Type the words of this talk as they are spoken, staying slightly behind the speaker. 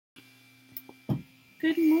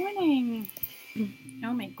Good morning.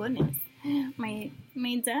 Oh my goodness. My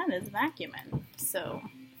dad is vacuuming. So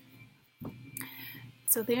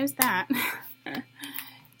there's that.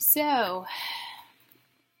 So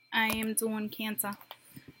I am doing Cancer.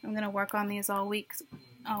 I'm gonna work on these all week,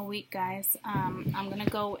 guys. I'm gonna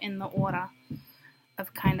go in the order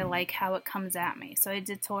of kind of like how it comes at me. So I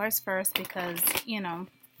did Taurus first because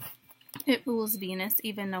it rules Venus,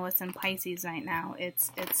 even though it's in Pisces right now. It's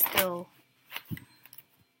still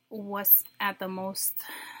what's at the most.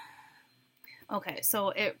 Okay, so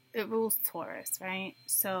it rules Taurus, right?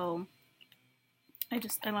 So I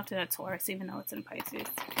left it at Taurus even though it's in Pisces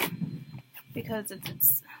because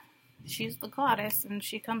it's she's the goddess and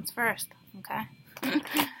she comes first. Okay.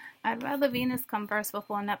 I'd rather Venus come first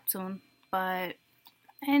before Neptune, but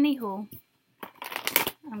anywho,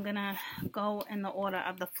 I'm gonna go in the order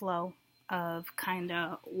of the flow of kind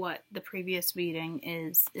of what the previous reading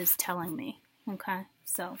is telling me. Okay,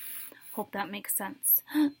 so hope that makes sense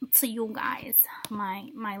to you guys.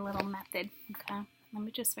 My little method. Okay, let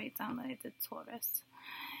me just write down that I did Taurus,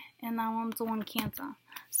 and now I'm doing Cancer.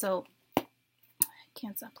 So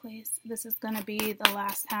Cancer, please. This is gonna be the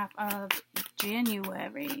last half of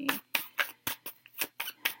January.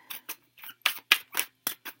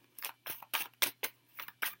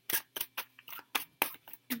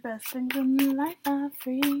 Best things in life are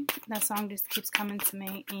free. That song just keeps coming to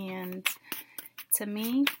me, and to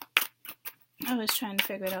me, I was trying to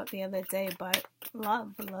figure it out the other day, but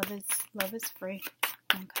love is free.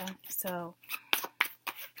 Okay, so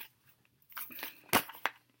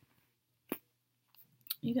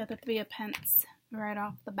you got the Three of Pentacles right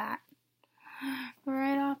off the bat.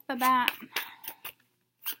 Right off the bat.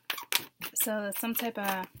 So there's some type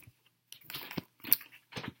of,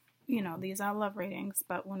 these are love readings,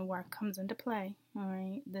 but when work comes into play, all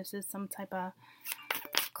right, this is some type of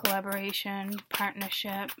collaboration,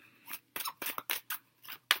 partnership.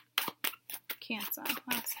 Cancer,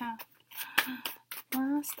 last half.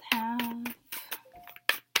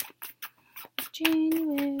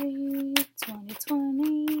 January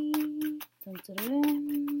 2020. Dun, dun,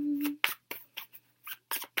 dun.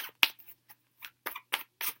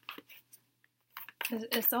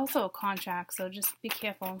 It's also a contract, so just be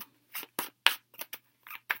careful.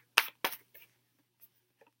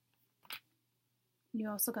 You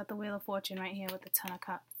also got the Wheel of Fortune right here with the Ten of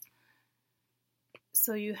Cups.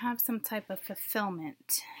 So you have some type of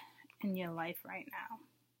fulfillment in your life right now,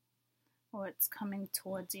 or it's coming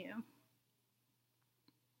towards you.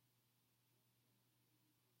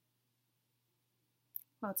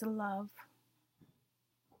 Lots of love.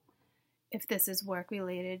 If this is work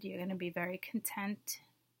related, you're going to be very content.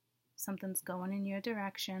 Something's going in your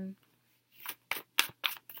direction.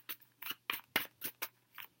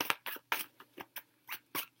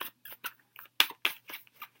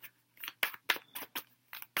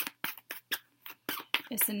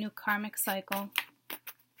 It's a new karmic cycle.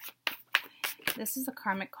 This is a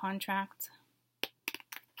karmic contract.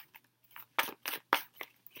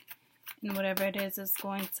 And whatever it is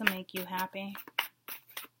going to make you happy.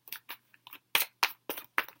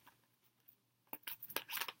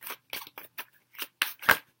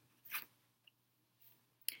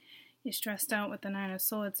 You're stressed out with the Nine of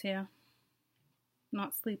Swords here.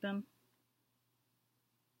 Not sleeping.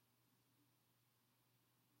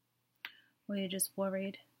 Or you're just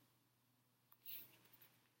worried.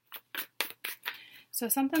 So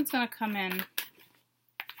something's going to come in.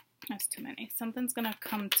 That's too many. Something's going to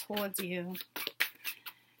come towards you.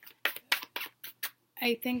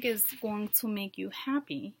 I think is going to make you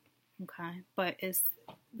happy. Okay. But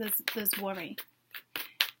there's worry.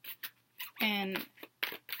 And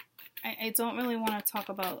I don't really want to talk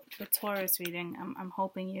about the Taurus reading. I'm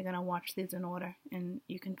hoping you're going to watch these in order and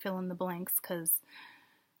you can fill in the blanks, because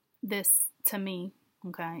this, to me,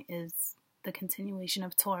 okay, is the continuation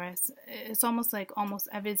of Taurus. It's almost like almost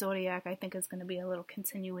every zodiac I think is going to be a little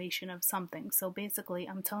continuation of something. So basically,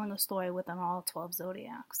 I'm telling a story within all 12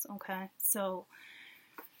 zodiacs, okay? So,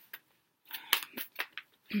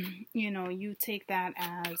 you take that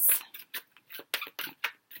as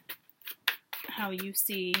how you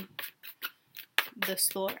see the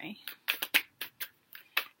story.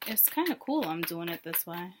 It's kind of cool I'm doing it this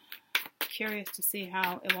way. Curious to see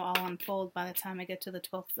how it will all unfold by the time I get to the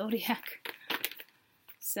 12th zodiac.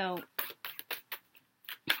 So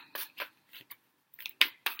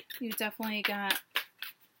you definitely got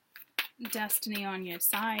destiny on your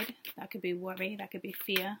side. That could be worry, that could be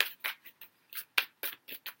fear,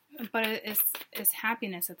 but it's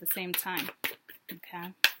happiness at the same time.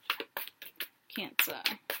 Okay, Cancer.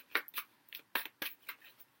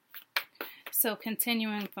 So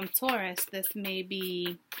continuing from Taurus, this may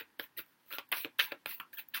be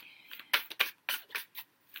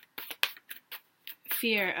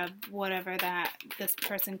fear of whatever that this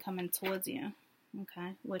person coming towards you,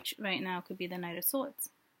 okay? Which right now could be the Knight of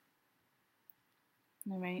Swords.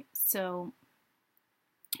 All right, so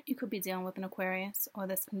you could be dealing with an Aquarius, or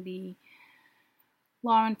this can be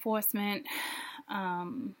law enforcement,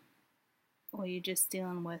 or you're just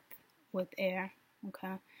dealing with air,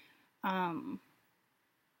 okay? I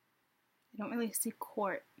don't really see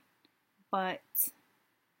court, but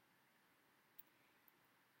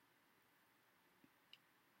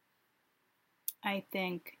I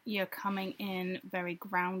think you're coming in very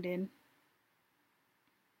grounded.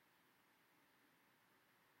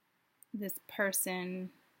 This person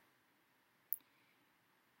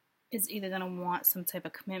is either going to want some type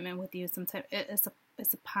of commitment with you, it's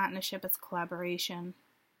a partnership, it's collaboration,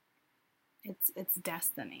 it's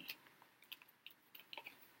destiny.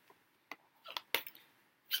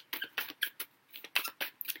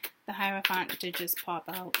 The Hierophant did just pop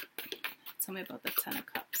out. Tell me about the Ten of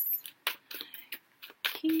Cups.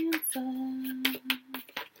 Cancer.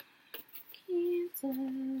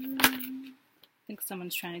 I think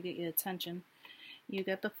someone's trying to get your attention. You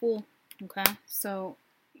got the Fool, okay? So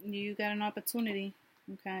you got an opportunity,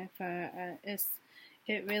 okay? For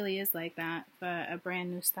it really is like that, for a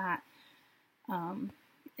brand new start.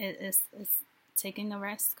 It's taking a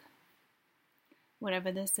risk.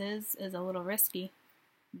 Whatever this is a little risky.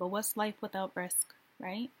 But what's life without risk,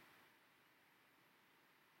 right?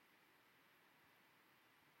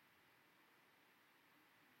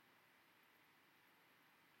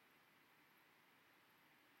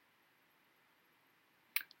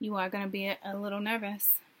 You are going to be a little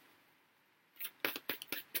nervous.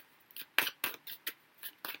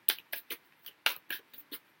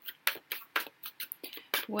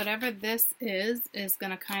 Whatever this is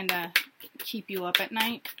going to kind of keep you up at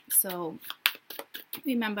night. So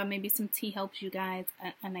remember, maybe some tea helps you guys,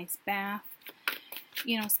 a nice bath.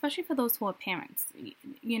 You know, especially for those who are parents.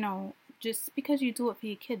 You know, just because you do it for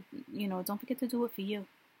your kid, you know, don't forget to do it for you.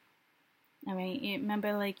 I mean,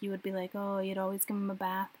 remember, like, you would be like, oh, you'd always give them a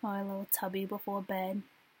bath or a little tubby before bed.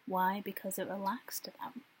 Why? Because it relaxed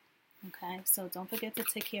them. Okay? So don't forget to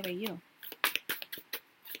take care of you.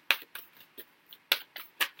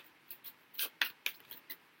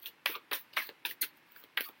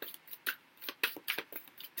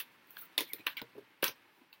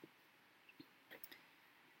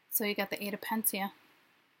 So you got the Eight of Pentacles here.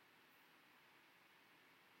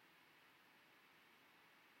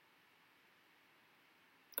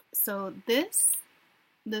 So this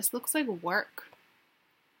looks like work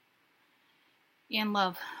and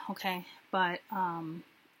love, okay, but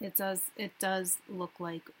it does look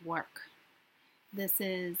like work. This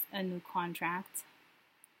is a new contract.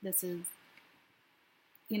 This is,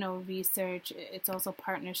 you know, research. It's also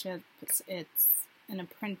partnership. It's an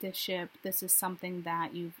apprenticeship. This is something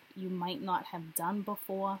that you might not have done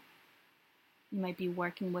before. You might be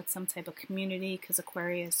working with some type of community, because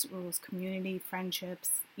Aquarius rules community,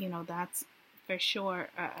 friendships. You know, that's for sure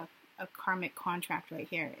a karmic contract right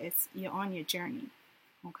here. You're on your journey,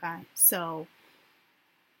 okay? So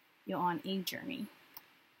you're on a journey.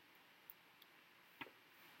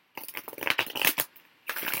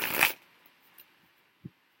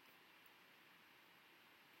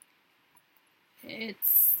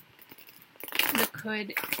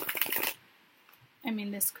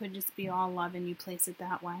 This could just be all love and you place it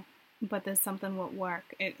that way. But there's something with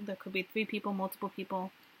work. There could be 3 people, multiple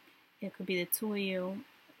people. It could be the 2 of you.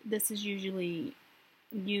 This is usually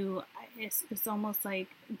you. It's almost like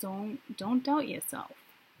don't doubt yourself.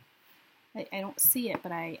 I don't see it,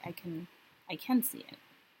 but I can see it.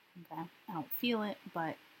 Okay, I don't feel it,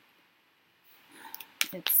 but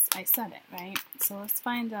I said it, right? So let's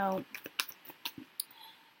find out.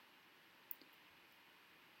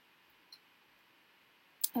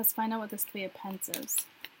 Let's find out what this 3 of Pentacles is.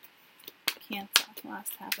 Cancer,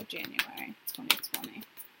 last half of January 2020.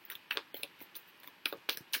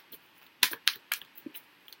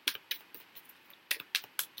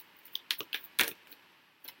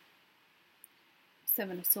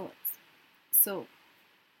 Seven of Swords. So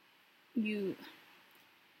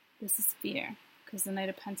this is fear, because the Knight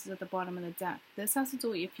of Pentacles at the bottom of the deck. This has to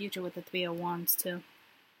do with your future with the 3 of Wands too.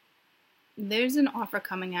 There's an offer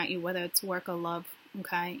coming at you, whether it's work or love,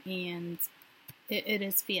 okay? And it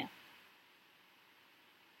is fear.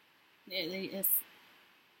 It's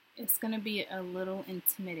going to be a little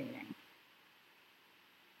intimidating.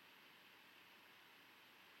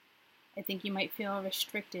 I think you might feel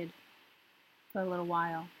restricted for a little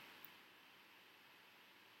while.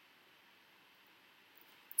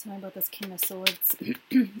 Tell me about this King of Swords.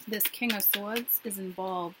 This King of Swords is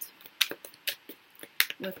involved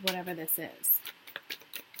with whatever this is.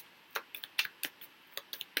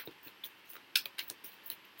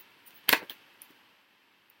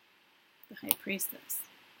 The High Priestess.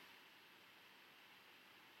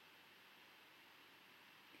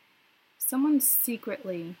 Someone's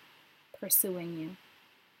secretly pursuing you.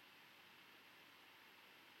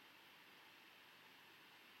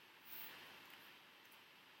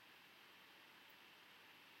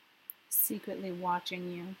 Secretly watching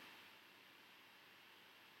you.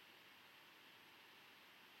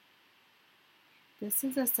 This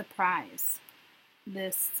is a surprise.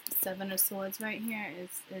 This Seven of Swords right here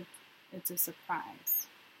it's a surprise.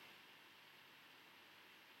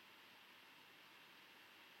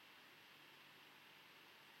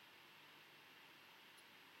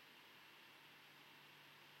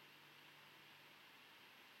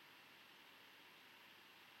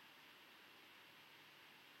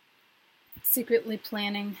 Secretly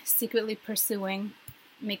planning, secretly pursuing,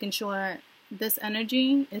 making sure this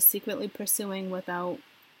energy is secretly pursuing without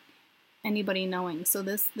anybody knowing. So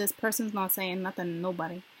this person's not saying nothing to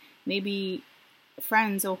nobody. Maybe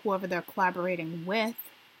friends or whoever they're collaborating with,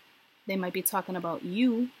 they might be talking about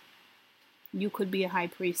you. You could be a high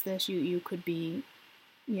priestess. You could be,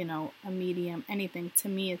 you know, a medium. Anything. To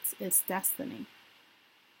me, it's destiny.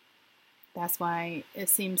 That's why it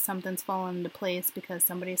seems something's falling into place, because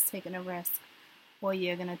somebody's taking a risk, or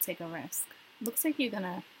you're going to take a risk. Looks like you're going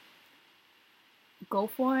to go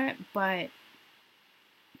for it, but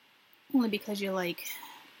only because you're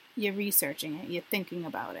researching it, you're thinking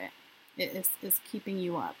about it. It's keeping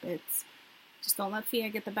you up. It's just, don't let fear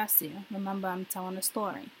get the best of you. Remember, I'm telling a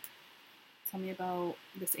story. Tell me about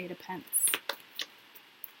this Eight of Pence.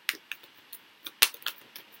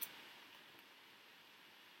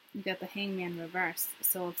 You got the Hangman reversed.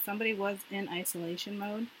 So if somebody was in isolation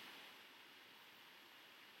mode,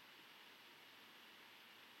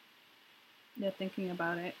 they're thinking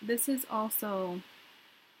about it. This is also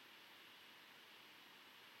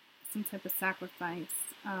some type of sacrifice.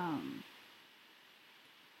 Tell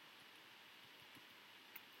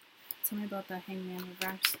me about the Hangman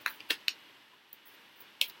reversed.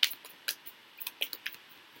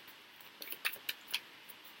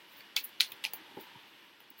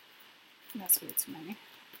 That's way too many.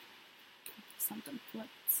 Something flipped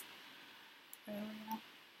earlier.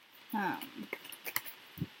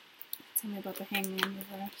 Tell me about the Hangman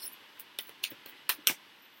reverse.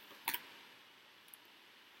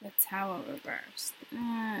 The Tower reversed.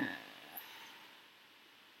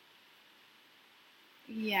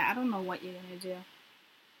 Yeah, I don't know what you're gonna do.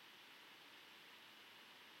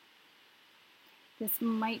 This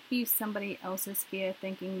might be somebody else's fear,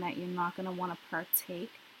 thinking that you're not gonna want to partake.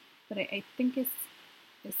 But I think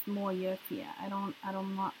it's more your fear.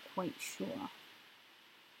 I'm not quite sure.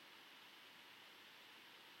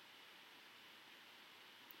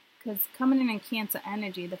 Because coming in Cancer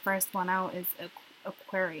energy, the first one out is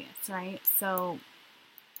Aquarius, right? So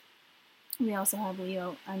we also have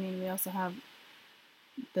Leo. I mean, we also have,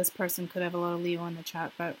 this person could have a lot of Leo in the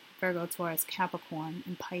chart, but Virgo, Taurus, Capricorn,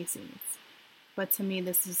 and Pisces. But to me,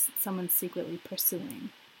 this is someone secretly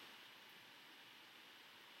pursuing.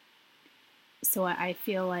 So I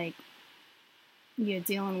feel like you're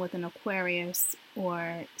dealing with an Aquarius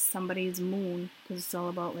or somebody's moon, because it's all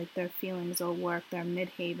about like their feelings or work. Their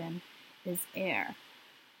midhaven is air.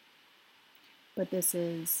 But this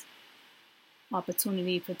is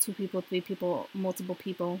opportunity for 2 people, 3 people, multiple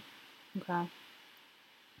people. Okay.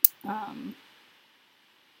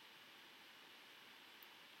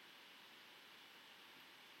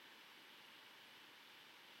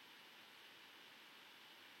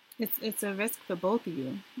 It's a risk for both of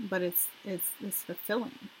you, but it's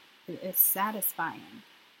fulfilling. It's satisfying.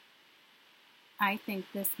 I think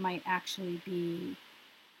this might actually be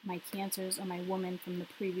my Cancers or my woman from the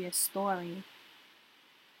previous story.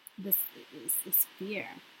 This is fear.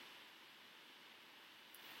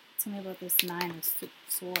 Tell me about this Nine of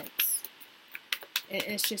Swords.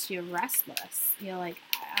 It's just, you're restless. You're like,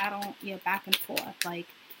 you're back and forth. Like,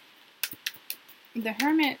 the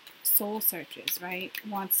Hermit soul searches, right?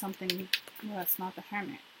 Wants something, well, it's not the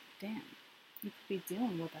Hermit. Damn. You could be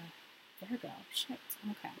dealing with a Virgo. Shit.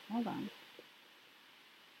 Okay, hold on.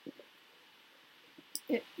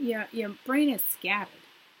 Your brain is scattered.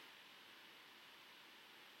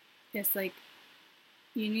 It's like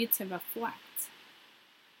you need to reflect.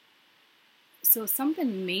 So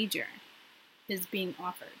something major is being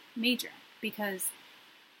offered. Major. Because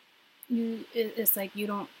it's like you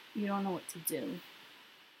don't know what to do.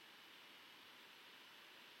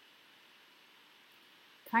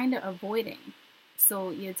 kind of avoiding. So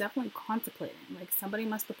you're definitely contemplating. Like somebody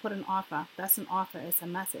must have put an offer. That's an offer. It's a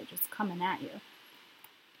message. It's coming at you.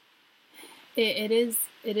 It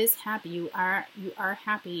is happy. You are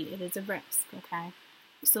happy. It is a risk. Okay.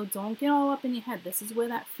 So don't get all up in your head. This is where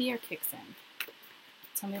that fear kicks in.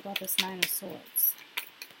 Tell me about this Nine of Swords.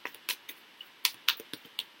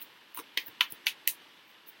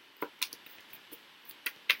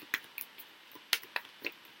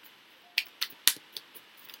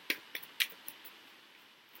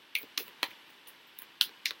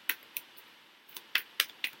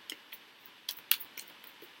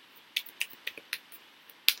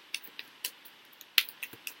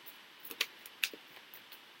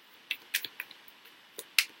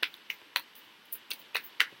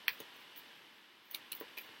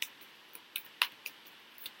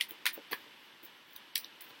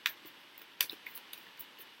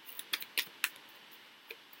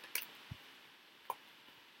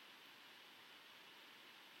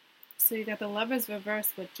 So you got the Lovers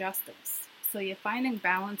reversed with Justice. So you're finding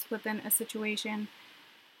balance within a situation,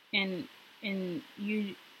 and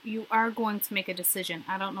you are going to make a decision.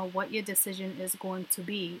 I don't know what your decision is going to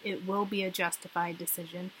be. It will be a justified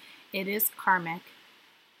decision. It is karmic.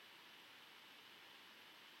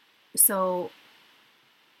 So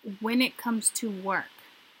when it comes to work,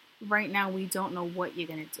 right now we don't know what you're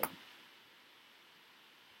going to do.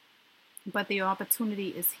 But the opportunity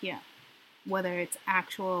is here. Whether it's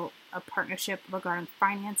a partnership regarding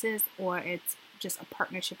finances or it's just a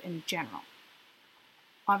partnership in general.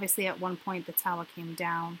 Obviously, at one point, the tower came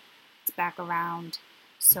down. It's back around.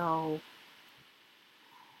 So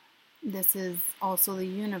this is also the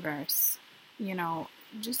universe. You know,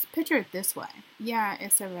 just picture it this way. Yeah,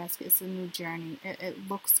 it's a risk. It's a new journey. It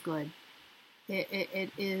looks good.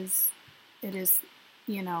 It is,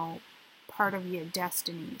 you know, part of your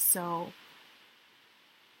destiny. So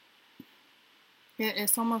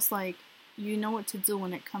it's almost like you know what to do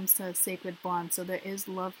when it comes to a sacred bond. So there is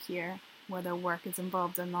love here, whether work is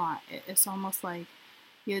involved or not. It's almost like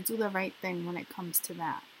you do the right thing when it comes to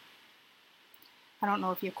that. I don't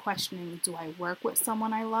know if you're questioning, do I work with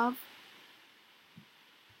someone I love?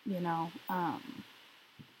 You know,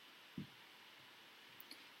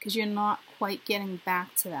 because you're not quite getting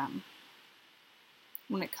back to them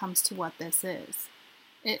when it comes to what this is.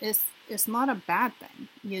 It's not a bad thing.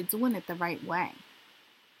 You're doing it the right way.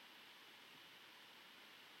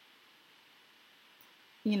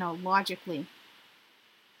 You know, logically.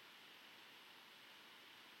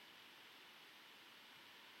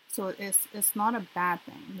 So it's not a bad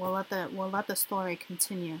thing. We'll let the story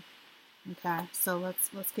continue. Okay, so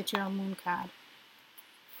let's get your moon card.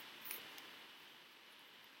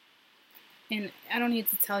 And I don't need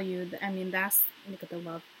to tell you that, I mean, look at the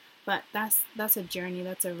love. But that's a journey,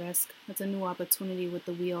 that's a risk, that's a new opportunity with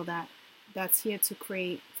the wheel that's here to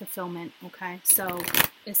create fulfillment, okay? So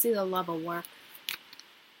it's either love or work.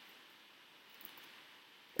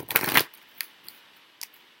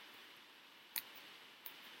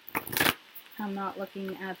 I'm not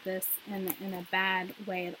looking at this in a bad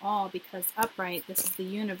way at all, because upright, this is the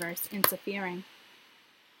universe interfering.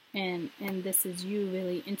 And this is you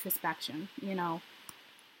really introspection, you know,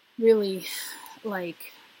 really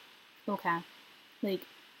like, okay, like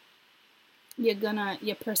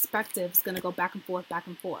your perspective's gonna go back and forth,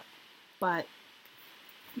 but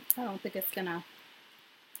I don't think it's gonna,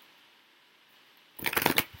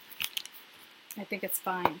 I think it's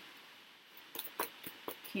fine.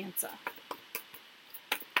 Cancer.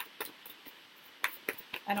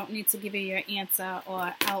 I don't need to give you your answer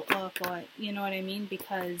or outlook or, you know what I mean?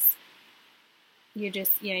 Because you're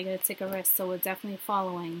gonna take a risk. So we're definitely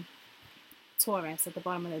following Taurus at the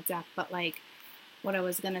bottom of the deck. But like, what I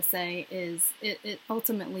was gonna say is, it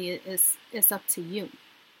ultimately it's up to you.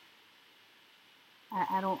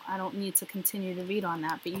 I don't need to continue to read on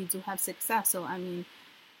that, but you do have success. So I mean,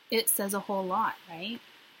 it says a whole lot, right?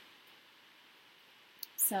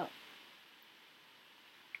 So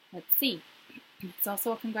let's see. It's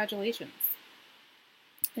also a congratulations.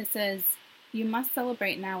 It says, you must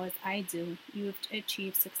celebrate now as I do. You have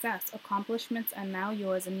achieved success. Accomplishments are now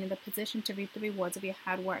yours, and you're in the position to reap the rewards of your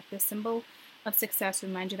hard work. This symbol of success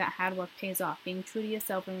reminds you that hard work pays off. Being true to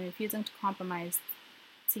yourself and refusing to compromise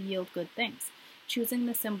to yield good things. Choosing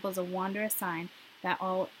the symbol is a wondrous sign that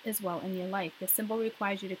all is well in your life. The symbol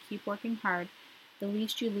requires you to keep working hard. The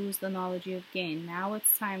least you lose, the knowledge you have gained. Now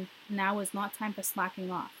is not time for slacking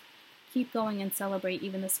off. Keep going and celebrate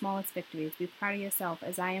even the smallest victories. Be proud of yourself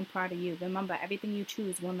as I am proud of you. Remember, everything you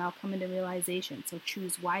choose will now come into realization, so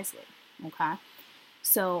choose wisely, okay?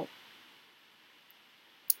 So,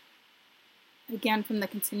 again, from the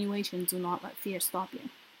continuation, do not let fear stop you.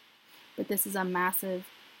 but this is a massive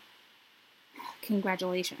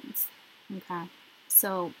congratulations. Okay,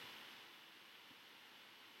 so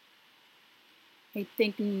I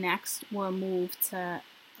think next we'll move to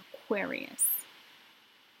Aquarius.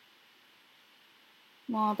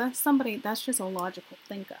 Well, that's just a logical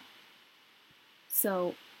thinker.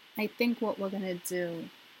 So I think what we're going to do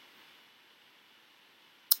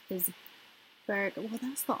is Virgo. Well,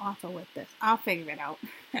 that's the offer with this. I'll figure it out.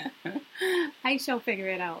 I shall figure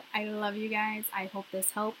it out. I love you guys. I hope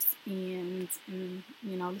this helps. And you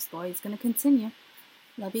know, the story is going to continue.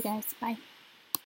 Love you guys. Bye.